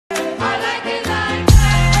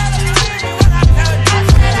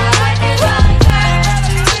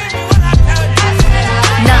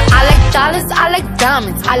like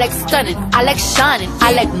diamonds, I like stunning, I like shining,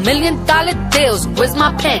 I like $1,000,000 deals. Where's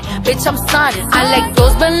my pen? Bitch, I'm signing. I like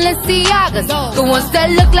those Balenciagas, the ones that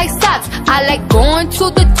look like socks. I like going to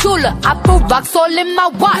the Tula, I put rocks all in my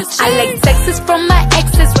watch. I like texts from my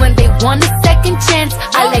exes when they want a second chance.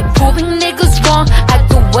 I like proving niggas wrong, I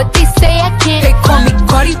do what they say I can't. They call me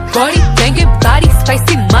Cardi, Cardi, banging body,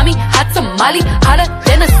 spicy mommy, hot tamale, hotter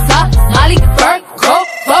than a Somali. Virgo,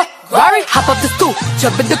 Ferrari, hop up the stoop,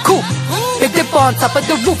 jump in the coupe, big dip on top of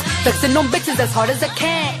the roof, flexing on bitches as hard as I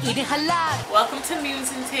can, eating halal. Welcome to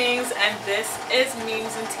Meemz and Tingz, and this is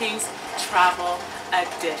Meemz and Tingz Travel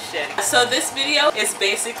Edition. So this video is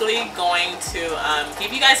basically going to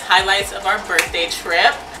give you guys highlights of our birthday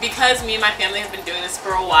trip. Because me and my family have been doing this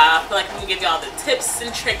for a while, I feel like I can give you all the tips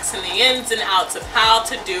and tricks and the ins and outs of how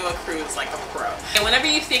to do a cruise like a pro. And whenever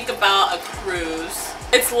you think about a cruise,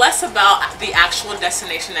 it's less about the actual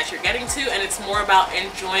destination that you're getting to, and it's more about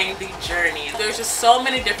enjoying the journey. There's just so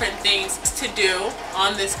many different things to do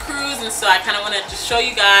on this cruise, and so I kind of want to just show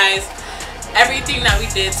you guys everything that we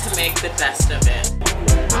did to make the best of it.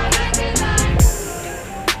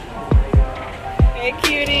 Hey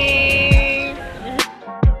cutie!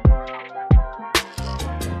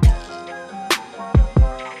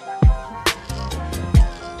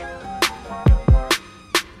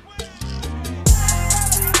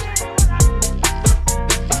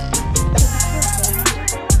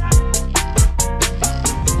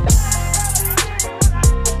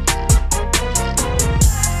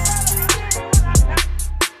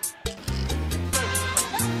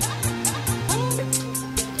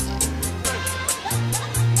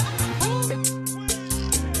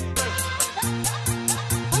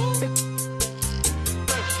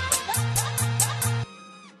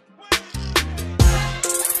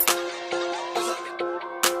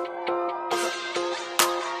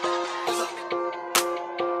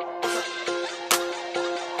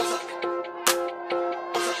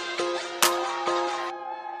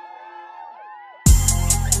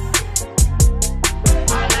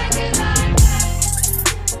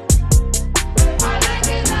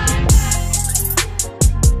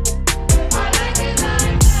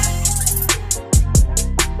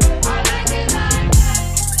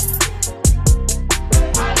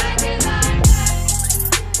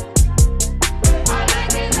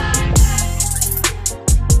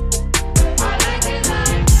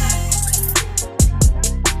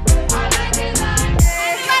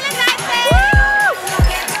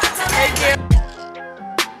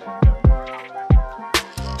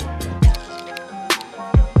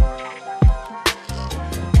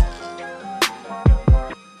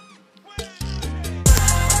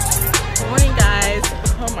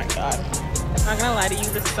 I'm not gonna lie to you,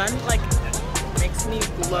 the sun like makes me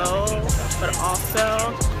glow, but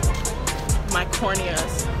also my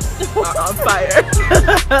corneas are on fire.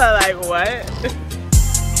 Like what?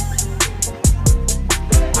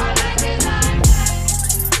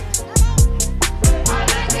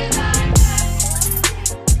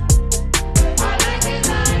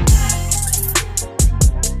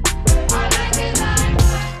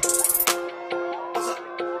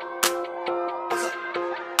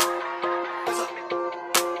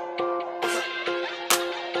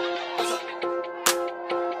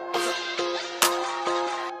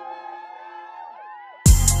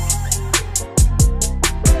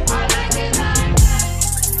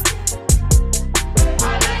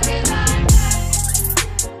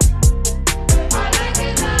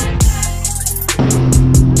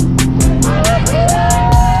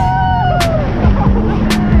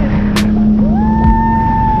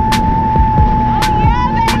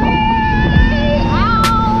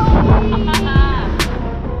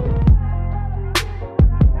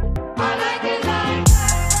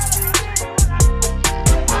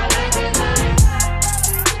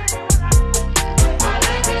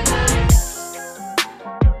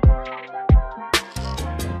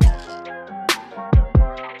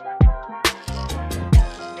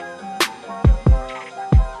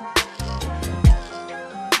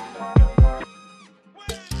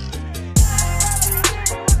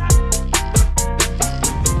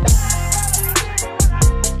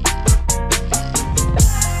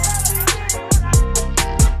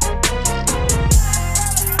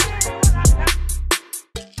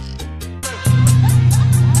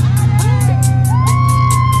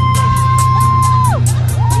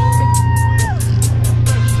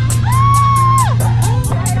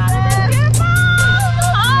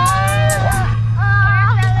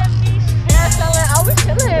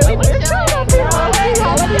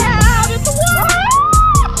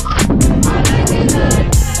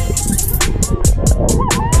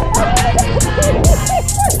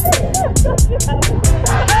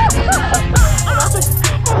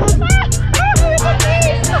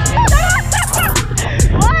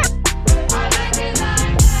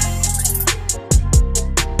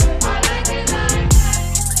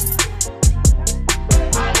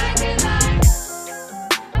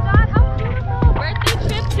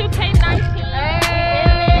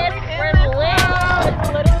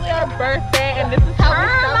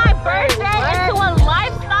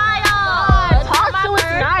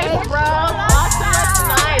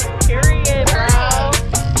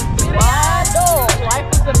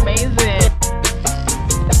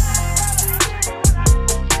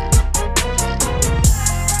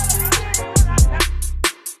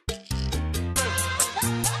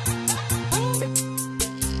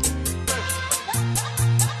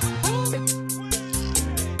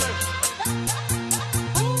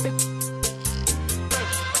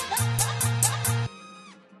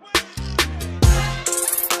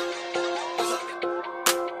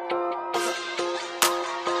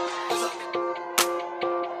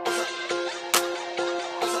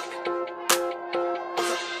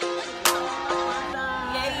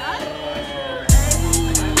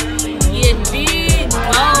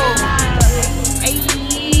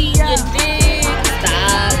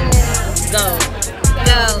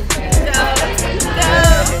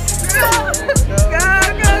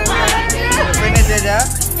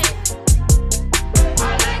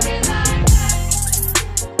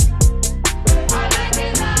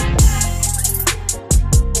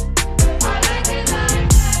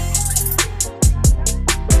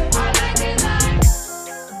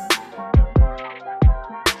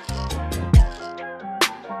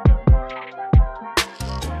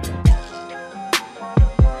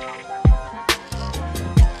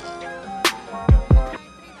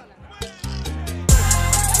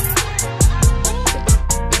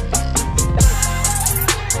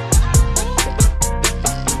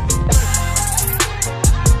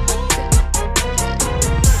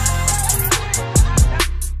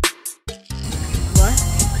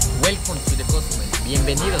 Welcome to the Cozumel.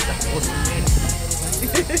 Bienvenidos a Cozumel.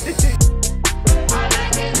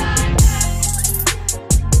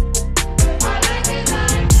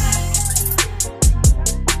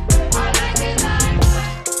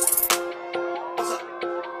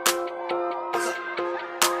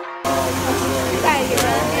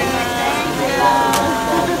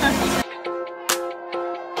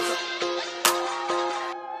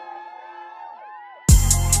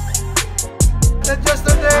 Just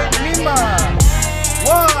the Meemz.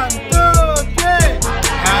 1, 2, 3.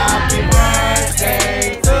 Happy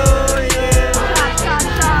birthday to you.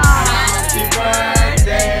 Happy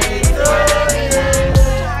birthday to you.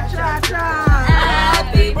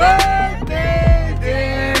 Happy birthday,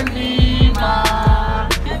 dear Meemz.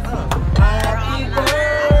 Happy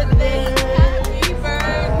birthday. Happy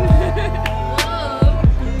birthday.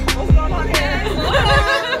 What's going on here?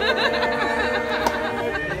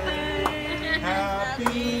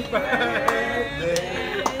 Happy birthday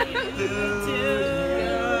to you.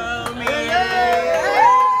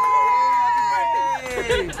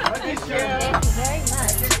 Thank you very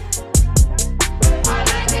much.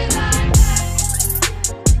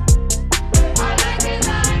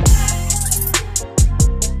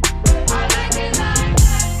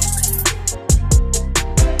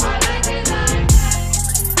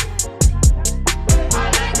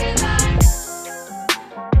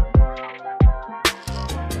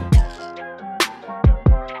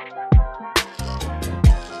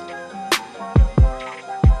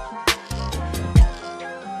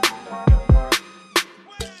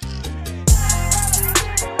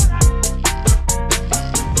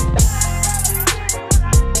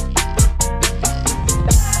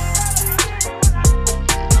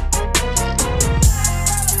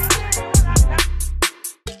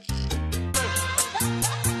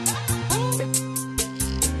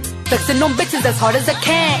 Flexing on bitches as hard as I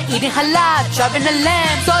can. Eating halal, driving a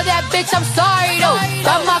lamb. So that bitch, I'm sorry though.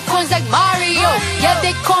 Got my coins like Mario. Yeah,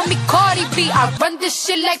 they call me Cardi B. I run this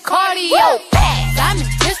shit like cardio. Diamond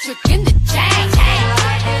district in the chain.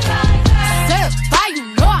 Certified, you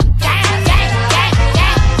know I'm gang, gang, gang,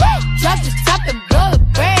 gang. Drop the top and blow the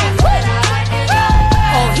brand.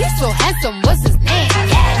 Oh, he's so handsome. What's his name?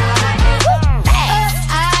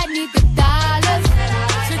 I need the dollars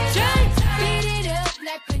to change. Beat it up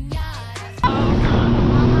like pinata.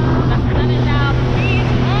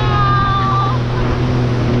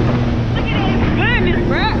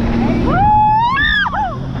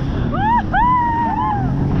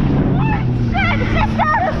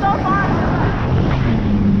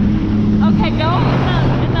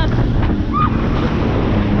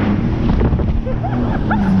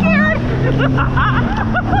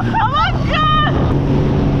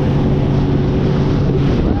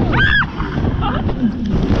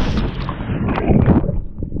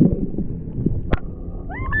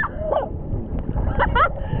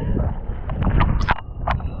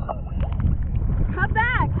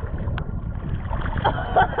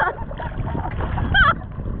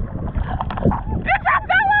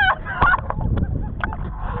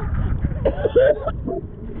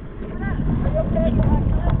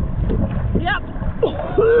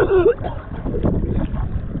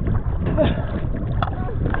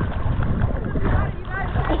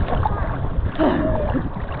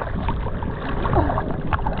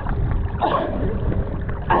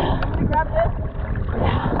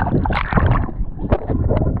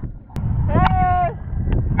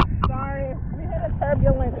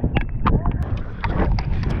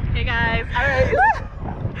 Hey guys, alright.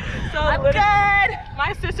 So I'm good.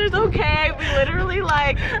 My sister's okay. We literally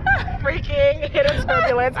like freaking hit a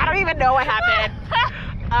turbulence. I don't even know what happened.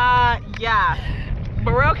 Yeah.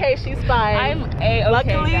 But we're okay, she's fine. I'm A-okay,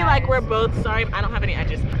 luckily, guys. Like we're both sorry, I don't have any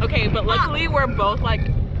edges. Okay, but luckily we're both like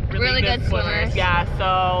really good swimmers. Yeah,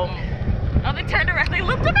 so Oh, they turned around, they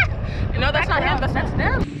looked at me. no, that's not him, that's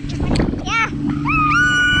them.